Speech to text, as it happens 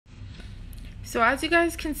So as you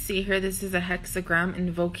guys can see here, this is a hexagram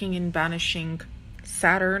invoking and banishing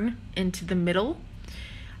Saturn into the middle.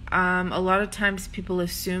 A lot of times people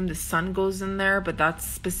assume the sun goes in there, but that's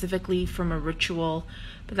specifically from a ritual,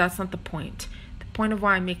 but that's not the point. The point of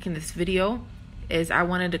why I'm making this video is I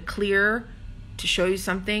wanted to show you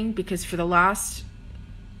something, because for the last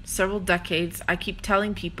several decades, I keep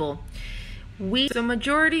telling people, so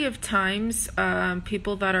majority of times,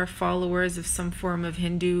 people that are followers of some form of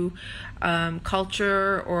Hindu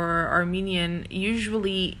culture or Armenian,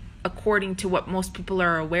 usually according to what most people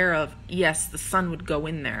are aware of, yes, the sun would go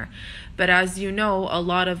in there. But as you know, a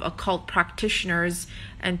lot of occult practitioners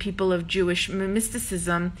and people of Jewish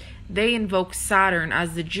mysticism, they invoke Saturn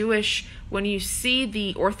as the Jewish. When you see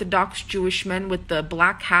the Orthodox Jewish men with the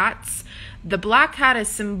black hats, the black hat is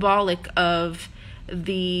symbolic of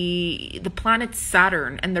the planet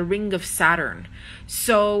Saturn and the ring of Saturn.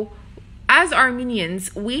 So as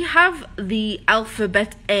Armenians, we have the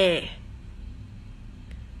alphabet A.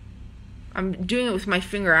 I'm doing it with my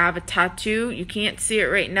finger. I have a tattoo. You can't see it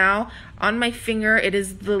right now. On my finger, it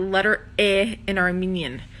is the letter E in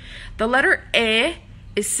Armenian. The letter E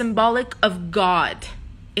is symbolic of God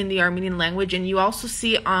in the Armenian language, and you also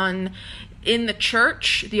see it in the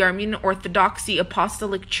church, the Armenian Orthodoxy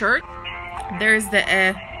Apostolic Church. There's the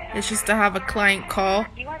E. It's just to have a client call.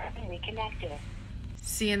 You are being reconnected.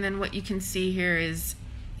 See, and then what you can see here is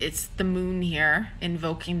it's the moon here,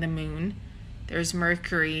 invoking the moon. There's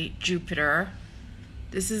Mercury, Jupiter.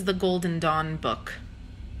 This is the Golden Dawn book.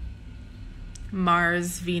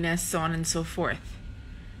 Mars, Venus, so on and so forth.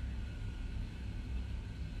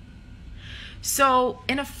 So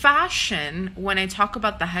in a fashion, when I talk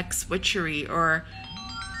about the hex witchery, or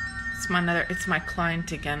it's my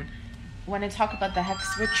client again. When I talk about the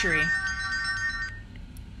hex witchery,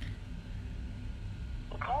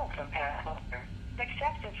 The call from Paraholder. To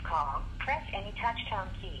accept this call, press any touch-tone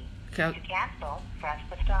key. okay, To cancel, press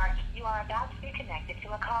the start. You are about to be connected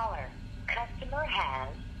to a caller. Customer has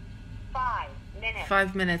 5 minutes.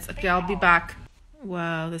 5 minutes. Okay, I'll be back.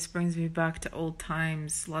 Wow, this brings me back to old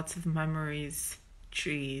times. Lots of memories,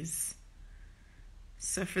 trees.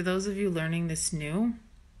 So for those of you learning this new,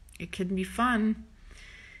 it can be fun.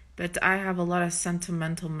 But I have a lot of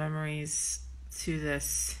sentimental memories to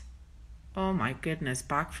this. Oh my goodness,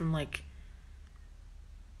 back from like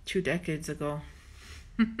 2 decades ago.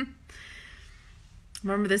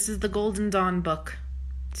 Remember, this is the Golden Dawn book.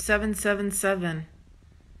 777.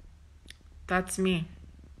 That's me.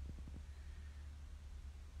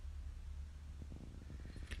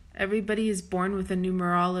 Everybody is born with a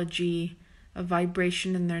numerology, a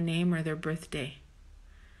vibration in their name or their birthday.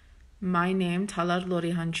 My name, Talar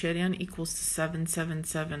Lori Hancherian, equals to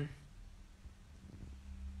 777.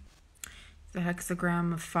 The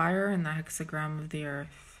hexagram of fire and the hexagram of the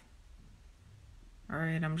earth.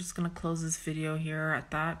 Alright, I'm just going to close this video here at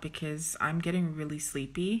that because I'm getting really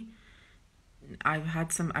sleepy. I've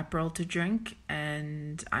had some Aperol to drink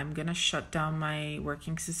and I'm going to shut down my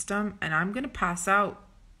working system and I'm going to pass out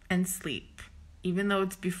and sleep. Even though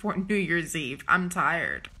it's before New Year's Eve, I'm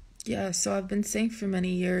tired. Yeah, so I've been saying for many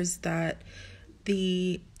years that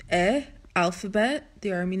the E alphabet,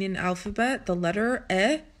 the Armenian alphabet, the letter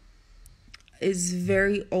E, is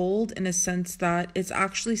very old in a sense that it's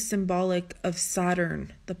actually symbolic of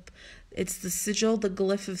Saturn. It's the sigil, the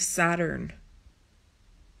glyph of Saturn.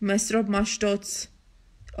 Mesrop Mashtots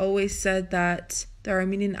always said that the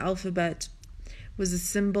Armenian alphabet was a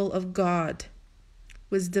symbol of God,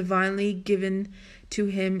 was divinely given to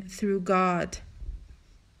him through God.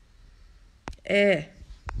 Okay,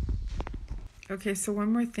 so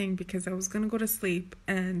one more thing, because I was going to go to sleep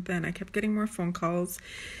and then I kept getting more phone calls.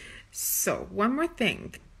 So one more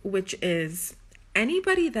thing, which is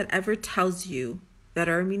anybody that ever tells you that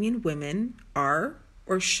Armenian women are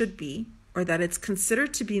or should be, or that it's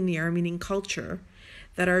considered to be in the Armenian culture,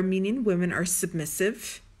 that Armenian women are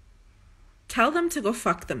submissive, tell them to go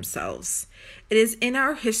fuck themselves. It is in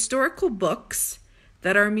our historical books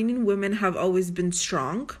that Armenian women have always been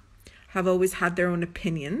strong, have always had their own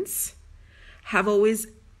opinions, have always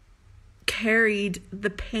carried the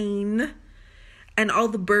pain and all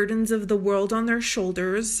the burdens of the world on their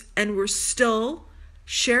shoulders, and were still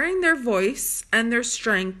sharing their voice and their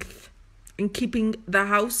strength in keeping the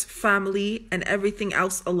house, family, and everything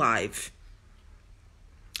else alive.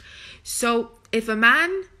 So if a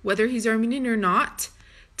man, whether he's Armenian or not,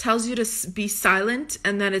 tells you to be silent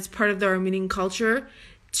and that it's part of the Armenian culture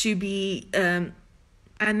to be, and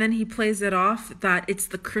then he plays it off that it's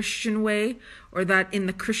the Christian way, or that in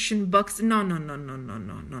the Christian books, no.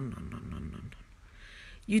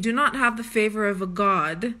 You do not have the favor of a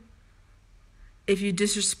God if you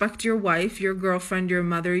disrespect your wife, your girlfriend, your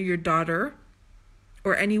mother, your daughter,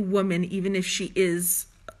 or any woman, even if she is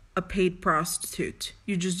a paid prostitute.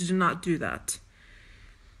 You just do not do that.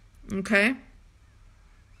 Okay?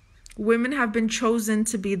 Women have been chosen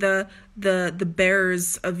to be the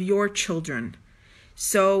bearers of your children.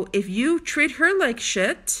 So if you treat her like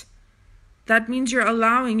shit, that means you're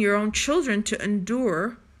allowing your own children to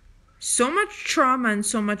endure so much trauma and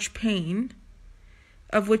so much pain,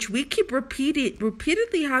 of which we keep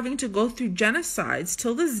repeatedly having to go through genocides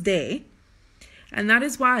till this day. And that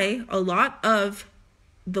is why a lot of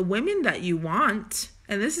the women that you want,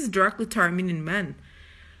 and this is directly to Armenian men,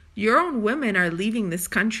 your own women are leaving this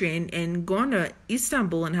country and going to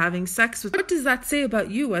Istanbul and having sex with. What does that say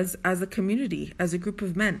about you as a community, as a group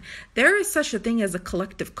of men? There is such a thing as a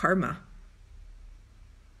collective karma.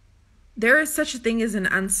 There is such a thing as an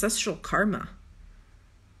ancestral karma.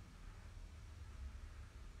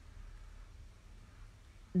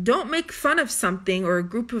 Don't make fun of something or a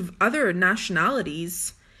group of other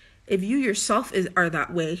nationalities if you yourself are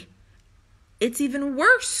that way. It's even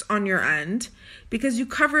worse on your end because you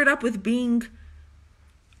cover it up with being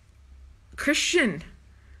Christian.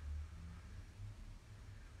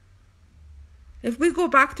 If we go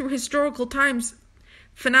back through historical times,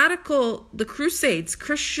 the Crusades,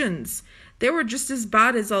 Christians, they were just as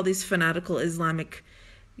bad as all these fanatical Islamic,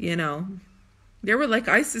 they were like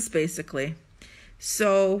ISIS basically.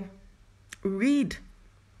 So read,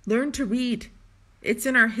 learn to read. It's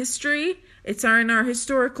in our history. It's in our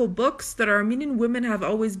historical books that Armenian women have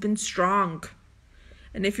always been strong.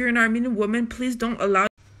 And if you're an Armenian woman, please don't allow.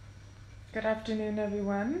 Good afternoon,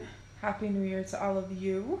 everyone. Happy New Year to all of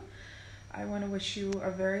you. I want to wish you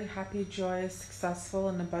a very happy, joyous, successful,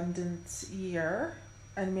 and abundant year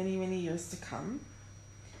and many, many years to come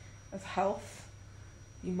of health,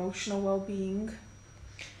 emotional well-being,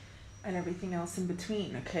 and everything else in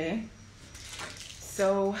between, okay?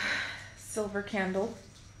 So, silver candle,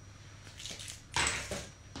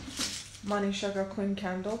 money, sugar, queen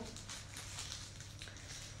candle,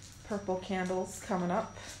 purple candles coming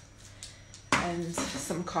up, and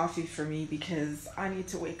some coffee for me because I need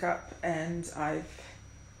to wake up and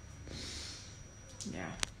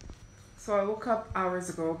So I woke up hours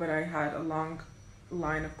ago, but I had a long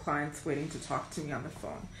line of clients waiting to talk to me on the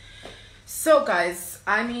phone. So guys,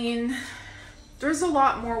 there's a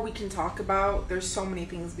lot more we can talk about. There's so many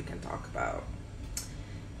things we can talk about.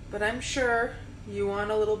 But I'm sure you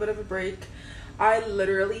want a little bit of a break. I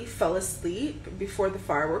literally fell asleep before the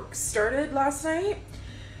fireworks started last night.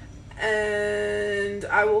 And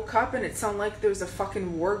I woke up and it sounded like there was a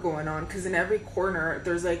fucking war going on. Because in every corner,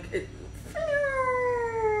 there's it's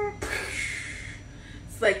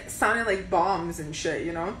like sounding like bombs and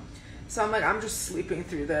shit, So I'm like, I'm just sleeping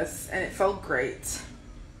through this. And it felt great.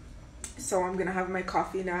 So I'm going to have my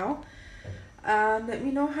coffee now. Let me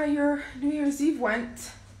know how your New Year's Eve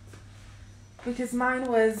went. Because mine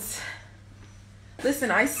was...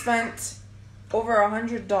 Listen, I spent over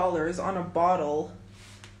 $100 on a bottle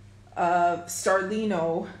of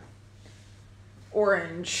Starlino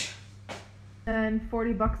orange. And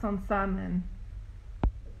 $40 on salmon.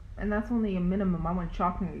 And that's only a minimum. I went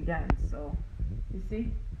shopping again, so... You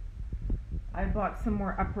see? I bought some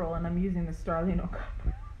more Aperol and I'm using the Starlino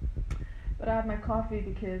cup. But I have my coffee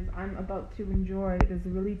because I'm about to enjoy this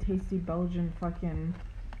really tasty Belgian fucking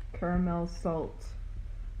caramel salt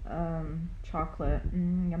chocolate.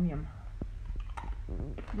 Yum yum.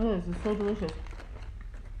 Oh, this is so delicious.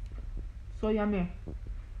 So yummy.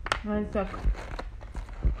 Nice stuff.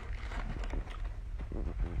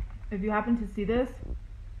 If you happen to see this,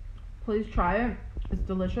 please try it. It's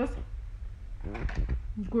delicious.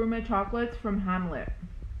 It's gourmet chocolates from Hamlet.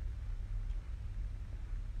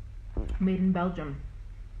 Made in Belgium.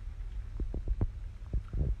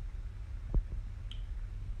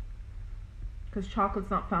 Because chocolate's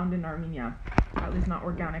not found in Armenia. At least not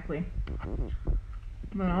organically.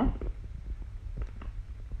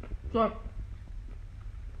 So,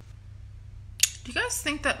 do you guys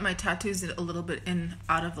think that my tattoo is a little bit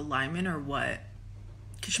out of alignment or what?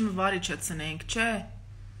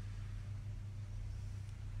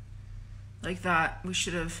 Like that. We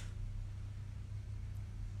should have...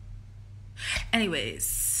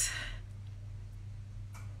 Anyways.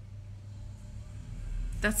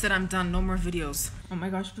 That's it, I'm done. No more videos. Oh my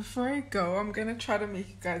gosh, before I go, I'm gonna try to make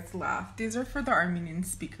you guys laugh. These are for the Armenian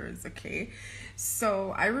speakers, okay?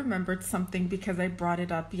 So I remembered something because I brought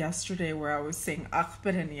it up yesterday where I was saying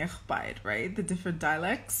akhbar and yakhbayr, right? The different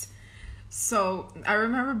dialects. So I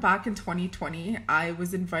remember back in 2020, I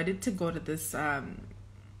was invited to go to this,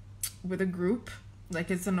 with a group, like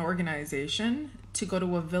it's an organization to go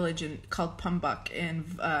to a village called Pambuk in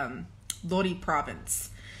Lori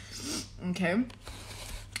province. Okay.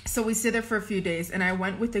 So we stayed there for a few days, and I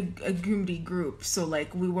went with a Gumri group. So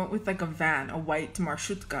like we went with like a van, a white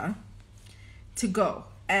marshutka, to go.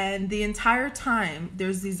 And the entire time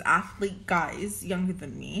there's these athlete guys younger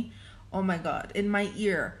than me, oh my god, in my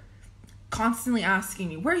ear, constantly asking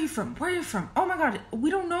me, where are you from? Where are you from? Oh my god, we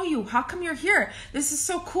don't know you. How come you're here? This is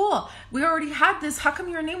so cool. We already had this. How come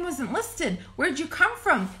your name wasn't listed? Where'd you come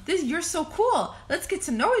from? You're so cool. Let's get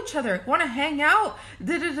to know each other. Want to hang out?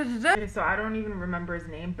 So I don't even remember his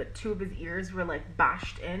name, but 2 of his ears were like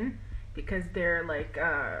bashed in because they're like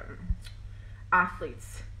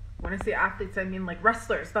athletes. When I say athletes, I mean like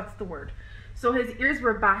wrestlers. That's the word. So his ears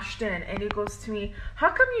were bashed in, and he goes to me, how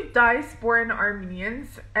come you diasporan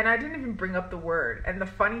Armenians? And I didn't even bring up the word. And the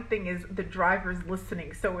funny thing is, the driver's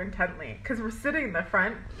listening so intently, because we're sitting in the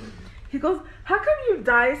front. He goes, how come you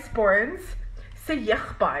diasporans say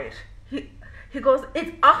yechbayr? He goes,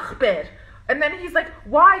 it's achber. And then he's like,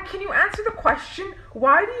 why? Can you answer the question?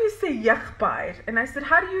 Why do you say yechbayr? And I said,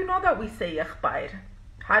 how do you know that we say yechbayr?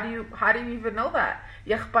 How do you even know that?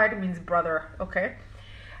 Yechbayr means brother, okay?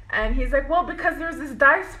 And he's like, well, because there's this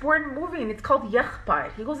diasporan movie and it's called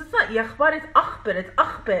Yechbayr. He goes, it's not Yechbayr, it's Achber, it's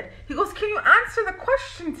Achber. He goes, can you answer the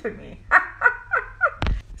question to me?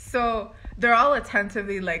 So they're all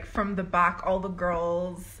attentively, like, from the back, all the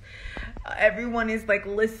girls, everyone is like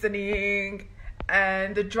listening,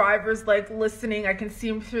 and the driver's like listening. I can see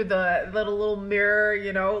him through the little mirror,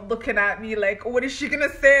 you know, looking at me like, what is she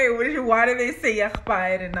gonna say? Why do they say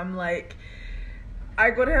Yechbayr? And I'm like, I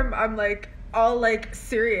go to him, I'm like, all like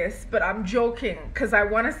serious, but I'm joking because I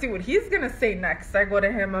want to see what he's gonna say next. I go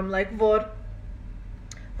to him, I'm like, vor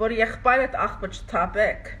yechbayret achbach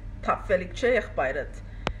tapek tapfelik che yechbayret.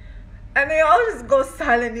 And they all just go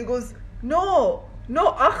silent. He goes, no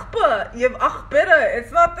achba, you have achbera,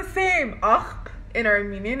 it's not the same. Achb in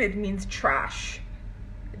Armenian, it means trash,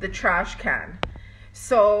 the trash can.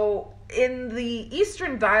 So in the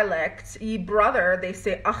Eastern dialect, ye brother, they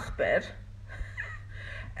say achber.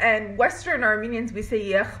 And Western Armenians, we say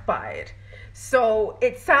yechbayr. So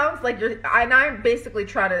it sounds like you're, and I basically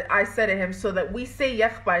I said to him, so that we say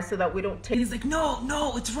yechbayr so that we don't take. He's like,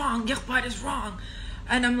 no, it's wrong. Yechbayr is wrong.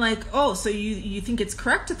 And I'm like, oh, so you think it's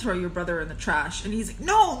correct to throw your brother in the trash? And he's like,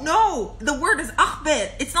 no, the word is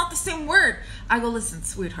achbet. It's not the same word. I go, listen,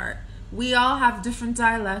 sweetheart, we all have different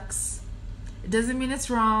dialects. It doesn't mean it's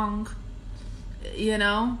wrong. You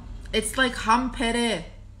know, it's like hampere.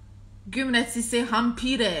 Gumnetsi say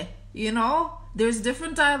hampire, you know? There's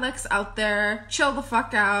different dialects out there. Chill the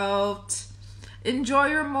fuck out. Enjoy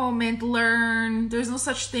your moment. Learn. There's no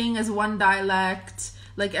such thing as one dialect.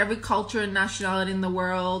 Like every culture and nationality in the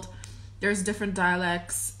world, there's different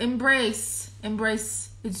dialects. Embrace.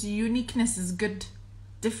 Its uniqueness is good.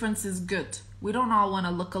 Difference is good. We don't all want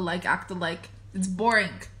to look alike, act alike. It's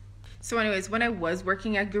boring. So anyways, when I was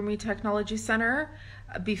working at Gumri Technology Center,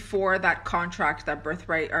 before that contract that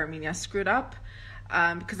Birthright Armenia screwed up,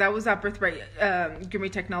 because I was at Birthright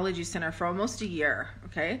Gumri Technology Center for almost a year,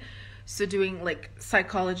 okay? So doing like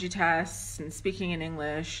psychology tests and speaking in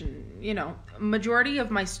English, and you know, majority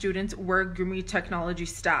of my students were Gumri Technology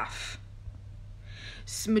staff.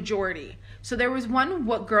 Majority. So there was one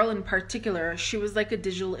girl in particular, she was like a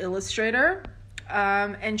digital illustrator.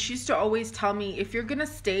 And she used to always tell me, if you're gonna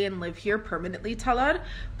stay and live here permanently, Talad,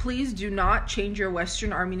 please do not change your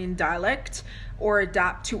Western Armenian dialect or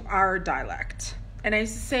adapt to our dialect. And I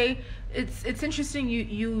used to say, it's interesting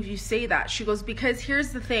you say that. She goes, because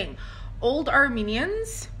here's the thing, old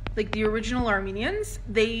Armenians, like the original Armenians,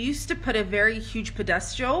 they used to put a very huge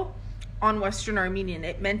pedestal on Western Armenian.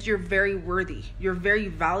 It meant you're very worthy, you're very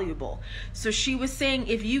valuable. So she was saying,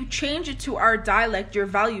 if you change it to our dialect, your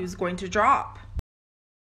value is going to drop.